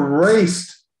 It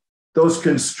erased those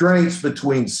constraints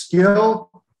between skill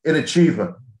and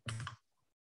achievement.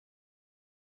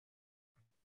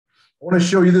 I want to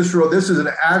show you this row. This is an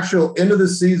actual end of the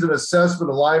season assessment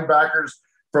of linebackers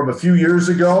from a few years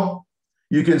ago.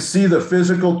 You can see the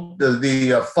physical,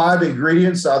 the 5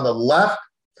 ingredients on the left.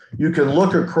 You can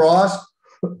look across.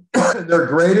 They're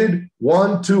graded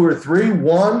 1, 2, or 3.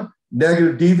 1,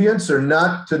 negative deviance, or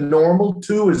not to normal.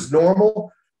 2 is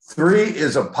normal. 3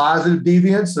 is a positive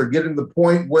deviance. They're getting to the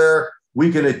point where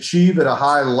we can achieve at a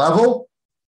high level.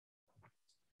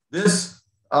 This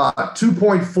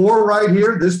 2.4 right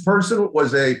here, this person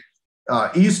was a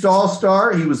East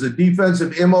All-Star. He was a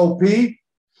defensive MOP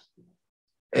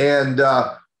and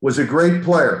was a great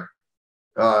player.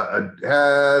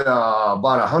 Had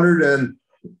about 100 and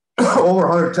over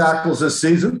 100 tackles this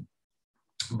season.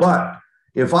 But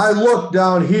if I look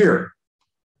down here,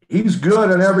 he's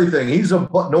good in everything. He's a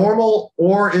normal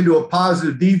or into a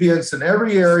positive deviance in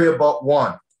every area but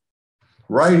one.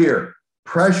 Right here,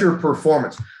 pressure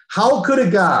performance. How could a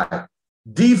guy,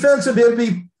 defensive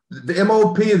MVP, the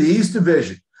MOP of the East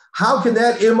Division, how can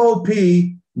that MOP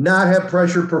not have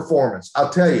pressure performance? I'll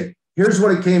tell you, here's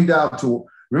what it came down to.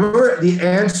 Remember, the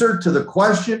answer to the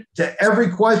question, to every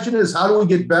question is, how do we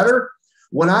get better?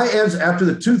 When I answered after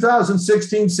the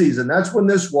 2016 season, that's when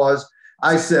this was,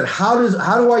 I said, how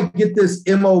do I get this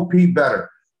MOP better?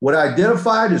 What I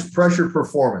identified is pressure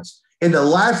performance. In the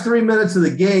last 3 minutes of the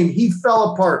game, he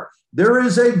fell apart. There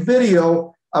is a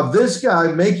video of this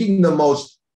guy making the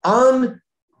most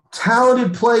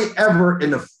untalented play ever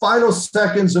in the final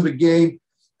seconds of a game.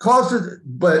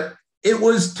 But it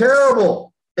was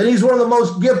terrible. And he's one of the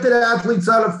most gifted athletes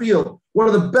on the field, one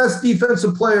of the best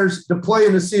defensive players to play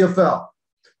in the CFL.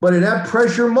 But in that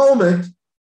pressure moment,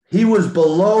 he was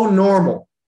below normal.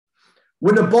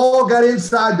 When the ball got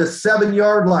inside the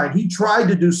 7-yard line, he tried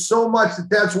to do so much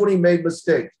that's when he made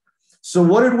mistakes. So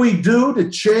what did we do to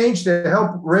change, to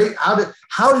help rate?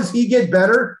 How does he get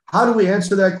better? How do we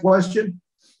answer that question?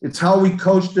 It's how we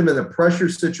coached him in the pressure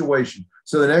situation.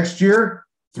 So the next year,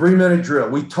 3-minute drill.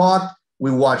 We talked,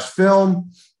 we watched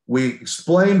film, we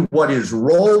explained what his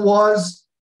role was,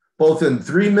 both in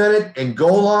 3-minute and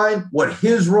goal line, what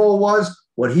his role was,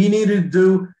 what he needed to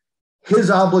do,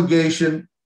 his obligation,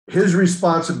 his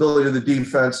responsibility to the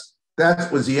defense.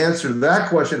 That was the answer to that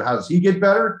question. How does he get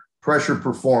better? Pressure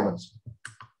performance.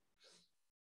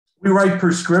 We write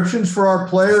prescriptions for our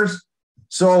players.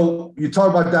 So you talk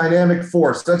about dynamic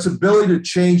force. That's ability to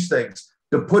change things,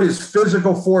 to put his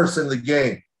physical force in the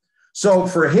game. So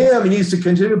for him, he needs to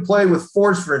continue to play with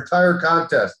force for entire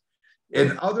contest.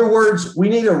 In other words, we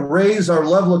need to raise our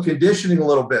level of conditioning a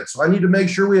little bit. So I need to make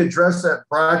sure we address that in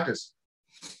practice.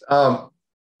 So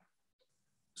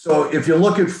if you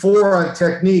look at 4 on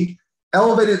technique,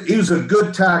 elevated, he was a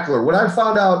good tackler. What I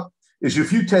found out is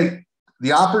if you take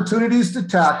the opportunities to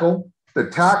tackle, the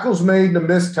tackles made, and the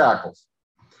missed tackles,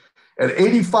 at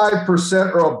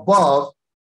 85% or above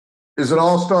is an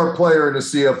all-star player in the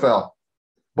CFL.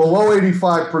 Below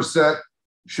 85%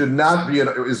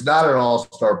 is not an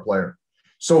all-star player.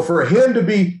 So for him to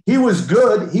be, he was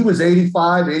good. He was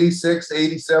 85, 86,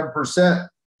 87%.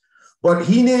 But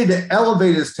he needed to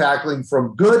elevate his tackling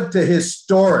from good to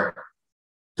historic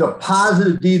to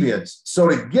positive deviance. So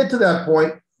to get to that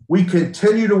point, we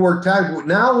continue to work tackling.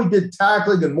 Now we did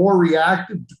tackling in more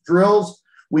reactive drills.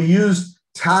 We used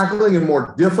tackling in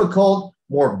more difficult,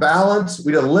 more balanced.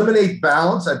 We'd eliminate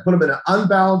balance. I'd put him in an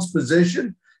unbalanced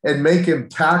position and make him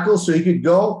tackle so he could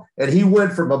go. And he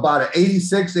went from about an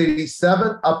 86,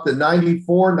 87 up to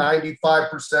 94,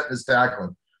 95% in his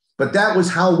tackling. But that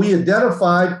was how we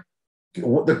identified.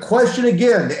 The question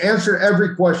again, the answer to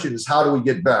every question is, how do we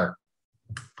get better?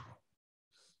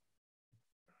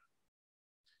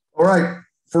 All right,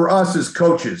 for us as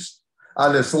coaches,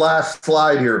 on this last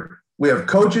slide here, We have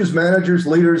coaches, managers,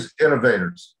 leaders,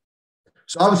 innovators.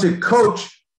 So obviously, a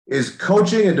coach is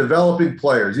coaching and developing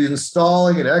players. He's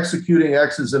installing and executing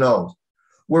X's and O's.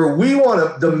 Where we want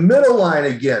to, the middle line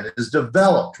again is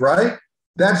developed, right?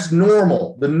 That's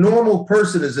normal. The normal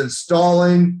person is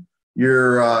installing.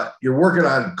 You're working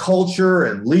on culture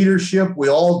and leadership. We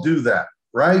all do that,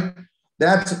 right?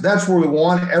 That's where we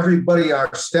want everybody,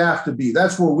 our staff, to be.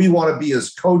 That's where we want to be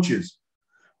as coaches.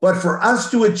 But for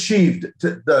us to achieve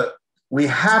we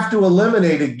have to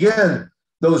eliminate again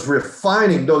those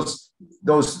refining, those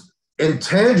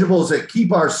intangibles that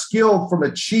keep our skill from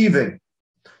achieving.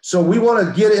 So we want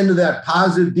to get into that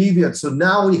positive deviance. So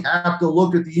now we have to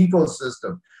look at the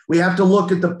ecosystem. We have to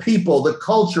look at the people, the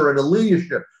culture, and the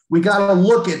leadership. We got to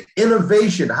look at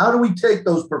innovation. How do we take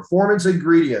those performance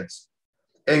ingredients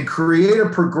and create a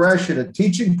progression, a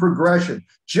teaching progression,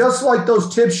 just like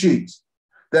those tip sheets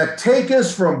that take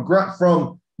us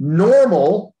from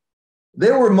normal. They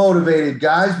were motivated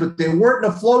guys, but they weren't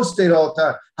in a flow state all the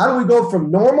time. How do we go from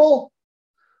normal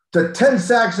to 10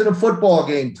 sacks in a football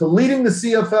game to leading the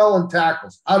CFL in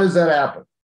tackles? How does that happen?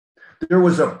 There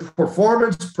was a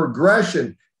performance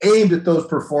progression aimed at those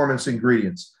performance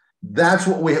ingredients. That's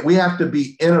what we have to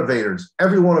be innovators.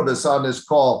 Every one of us on this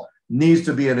call needs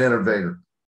to be an innovator.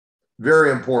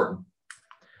 Very important.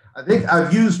 I think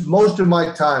I've used most of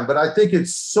my time, but I think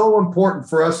it's so important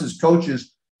for us as coaches.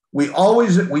 We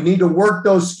need to work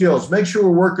those skills. Make sure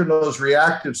we're working those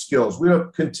reactive skills. We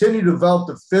continue to develop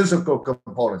the physical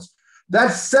components.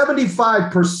 That's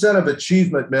 75% of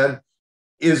achievement, man,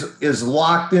 is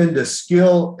locked into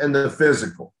skill and the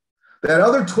physical. That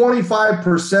other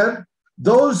 25%,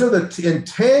 those are the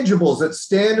intangibles that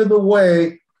stand in the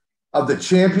way of the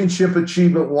championship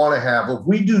achievement we want to have. If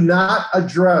we do not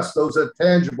address those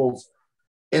intangibles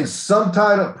in some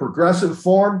kind of progressive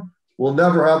form, we'll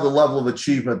never have the level of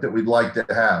achievement that we'd like to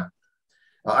have.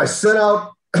 I sent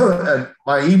out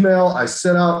my email. I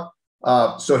sent out,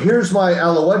 so here's my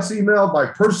Alouettes email. My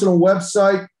personal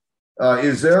website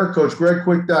is there,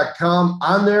 CoachGregQuick.com.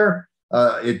 On there,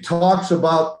 it talks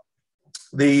about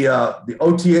the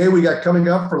OTA we got coming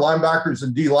up for linebackers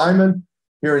and D linemen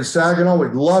here in Saginaw.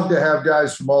 We'd love to have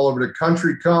guys from all over the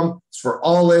country come. It's for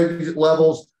all age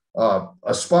levels,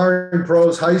 aspiring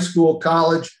pros, high school,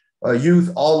 college,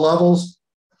 youth, all levels.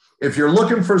 If you're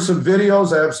looking for some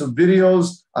videos, I have some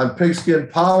videos on Pigskin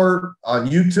Power on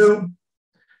YouTube.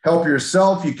 Help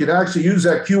yourself. You can actually use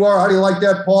that QR. How do you like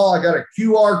that, Paul? I got a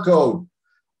QR code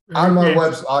on my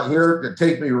website here to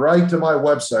take me right to my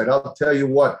website. I'll tell you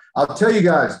what. I'll tell you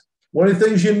guys, one of the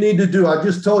things you need to do, I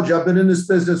just told you, I've been in this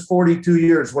business 42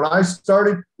 years. When I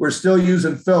started, we're still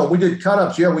using film. We did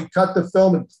cut-ups. Yeah, we cut the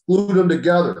film and glued them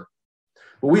together.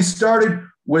 But we started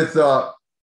with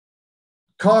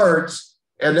cards,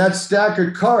 and that stack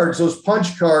of cards, those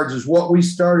punch cards, is what we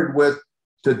started with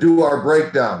to do our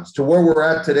breakdowns to where we're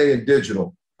at today in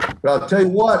digital. But I'll tell you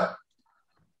what,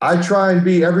 I try and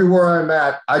be everywhere I'm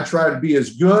at. I try to be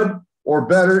as good or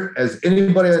better as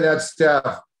anybody on that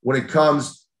staff when it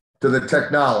comes to the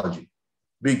technology.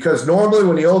 Because normally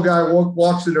when the old guy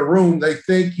walks in a room, they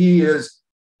think he is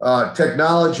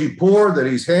technology poor, that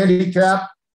he's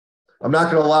handicapped. I'm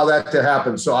not going to allow that to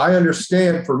happen. So I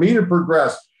understand for me to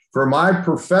progress, for my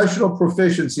professional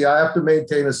proficiency, I have to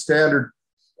maintain a standard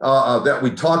that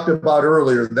we talked about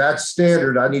earlier. That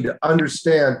standard, I need to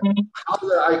understand how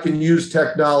that I can use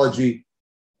technology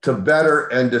to better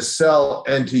and to sell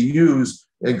and to use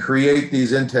and create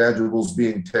these intangibles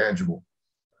being tangible.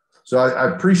 So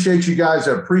I appreciate you guys.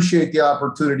 I appreciate the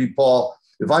opportunity, Paul.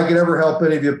 If I can ever help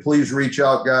any of you, please reach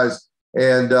out, guys.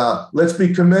 And let's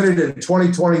be committed in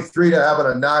 2023 to having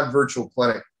a non-virtual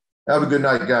clinic. Have a good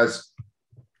night, guys.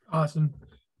 Awesome.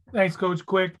 Thanks, Coach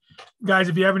Quick. Guys,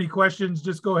 if you have any questions,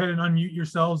 just go ahead and unmute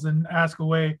yourselves and ask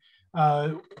away.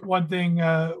 One thing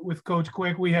with Coach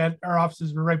Quick, we had our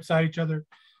offices were right beside each other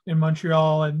in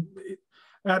Montreal, and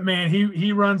that man,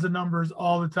 he runs the numbers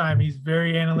all the time. He's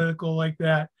very analytical like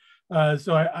that.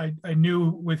 So I knew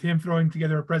with him throwing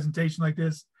together a presentation like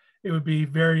this, it would be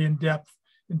very in-depth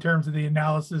in terms of the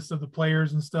analysis of the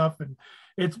players and stuff. And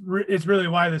it's really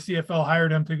why the CFL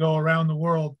hired him to go around the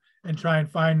world and try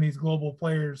and find these global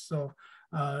players. So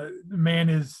the man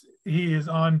is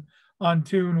on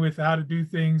tune with how to do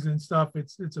things and stuff.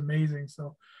 It's amazing.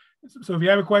 So if you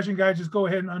have a question, guys, just go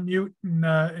ahead and unmute and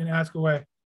ask away.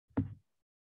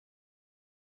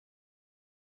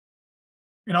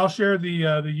 And I'll share the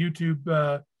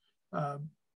YouTube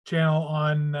channel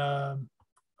on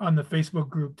the Facebook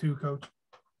group too, Coach.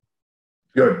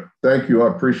 Good. Thank you.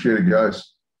 I appreciate it,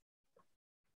 guys.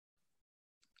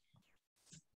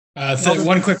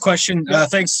 One quick question.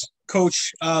 Thanks,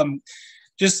 Coach.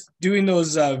 just doing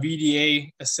those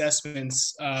VDA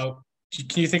assessments, can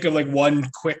you think of like one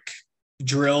quick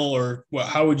drill, or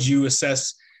how would you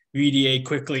assess VDA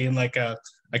quickly in like a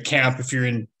camp if you're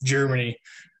in Germany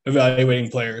evaluating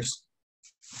players?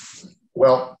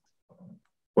 Well,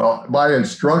 by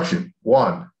instruction,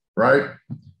 one, right?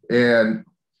 And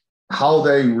how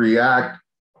they react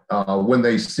when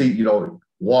they see,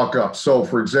 walk up. So,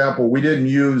 for example, we didn't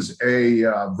use a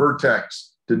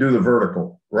vertex to do the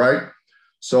vertical, right?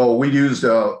 So we used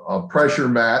a pressure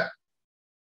mat.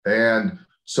 And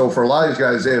so for a lot of these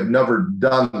guys, they have never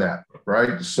done that,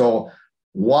 right? So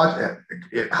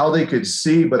how they could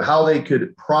see, but how they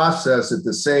could process at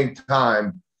the same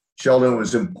time, Sheldon,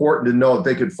 was important to know that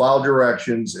they could follow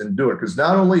directions and do it. Because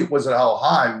not only was it how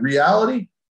high, reality,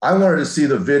 I wanted to see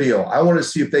the video. I wanted to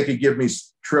see if they could give me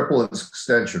triple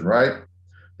extension, right?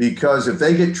 Because if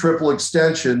they get triple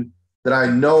extension, then I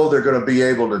know they're going to be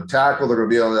able to tackle, they're going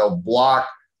to be able to block,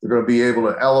 they're going to be able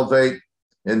to elevate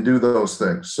and do those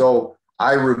things. So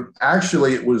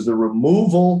actually, it was the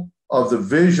removal of the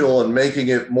visual and making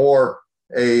it more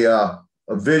a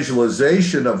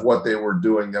visualization of what they were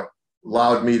doing that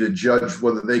allowed me to judge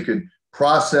whether they could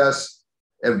process.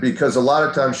 And because a lot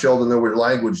of times, Sheldon, there were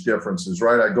language differences,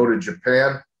 right? I go to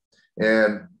Japan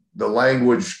and the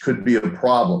language could be a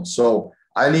problem. So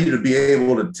I needed to be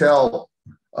able to tell,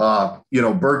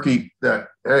 Berkey that,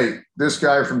 hey, this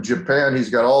guy from Japan, he's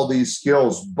got all these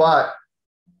skills, but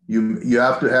you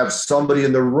have to have somebody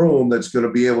in the room that's going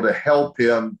to be able to help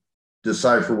him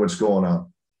decipher what's going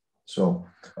on. So,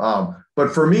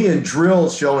 but for me in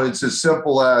drills, Sheldon, it's as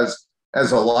simple as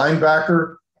a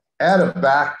linebacker, add a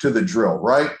back to the drill,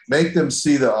 right? Make them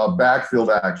see the backfield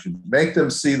action. Make them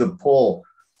see the pull.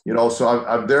 So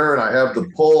I'm there and I have the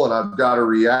pull and I've got to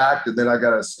react, and then I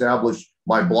got to establish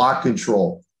my block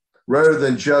control. Rather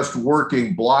than just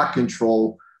working block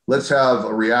control, let's have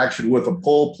a reaction with a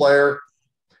pull player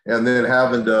and then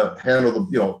having to handle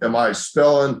am I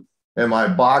spelling? Am I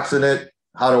boxing it?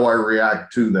 How do I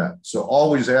react to that? So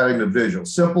always adding the visual.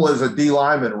 Simple as a D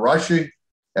lineman rushing,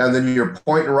 and then you're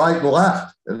pointing right and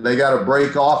left, and they got to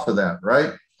break off of that,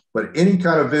 right? But any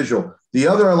kind of visual. The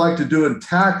other I like to do in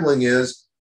tackling is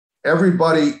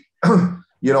everybody,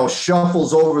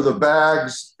 shuffles over the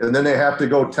bags, and then they have to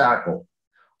go tackle.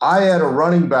 I had a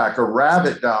running back, a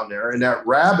rabbit down there, and that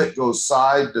rabbit goes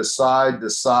side to side to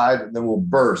side, and then will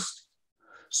burst.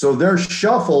 So their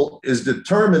shuffle is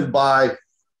determined by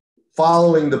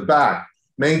following the back,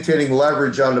 maintaining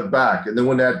leverage on the back. And then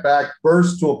when that back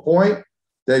bursts to a point,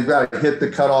 they've got to hit the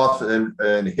cutoff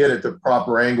and hit at the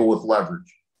proper angle with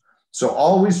leverage. So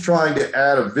always trying to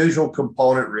add a visual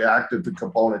component, reactive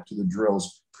component to the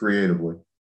drills creatively.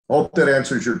 Hope that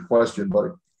answers your question,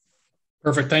 buddy.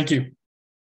 Perfect. Thank you.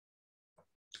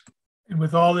 And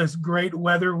with all this great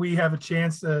weather, we have a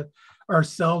chance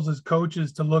ourselves as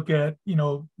coaches to look at,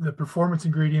 the performance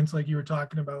ingredients like you were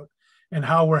talking about, and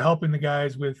how we're helping the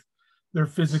guys with their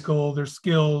physical, their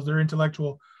skills, their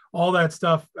intellectual, all that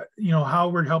stuff, how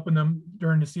we're helping them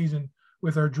during the season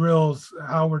with our drills,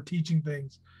 how we're teaching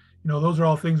things. Those are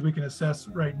all things we can assess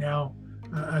right now.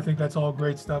 I think that's all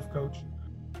great stuff, Coach.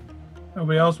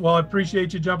 Nobody else? Well, I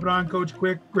appreciate you jumping on, Coach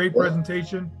Quick. Great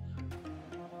presentation.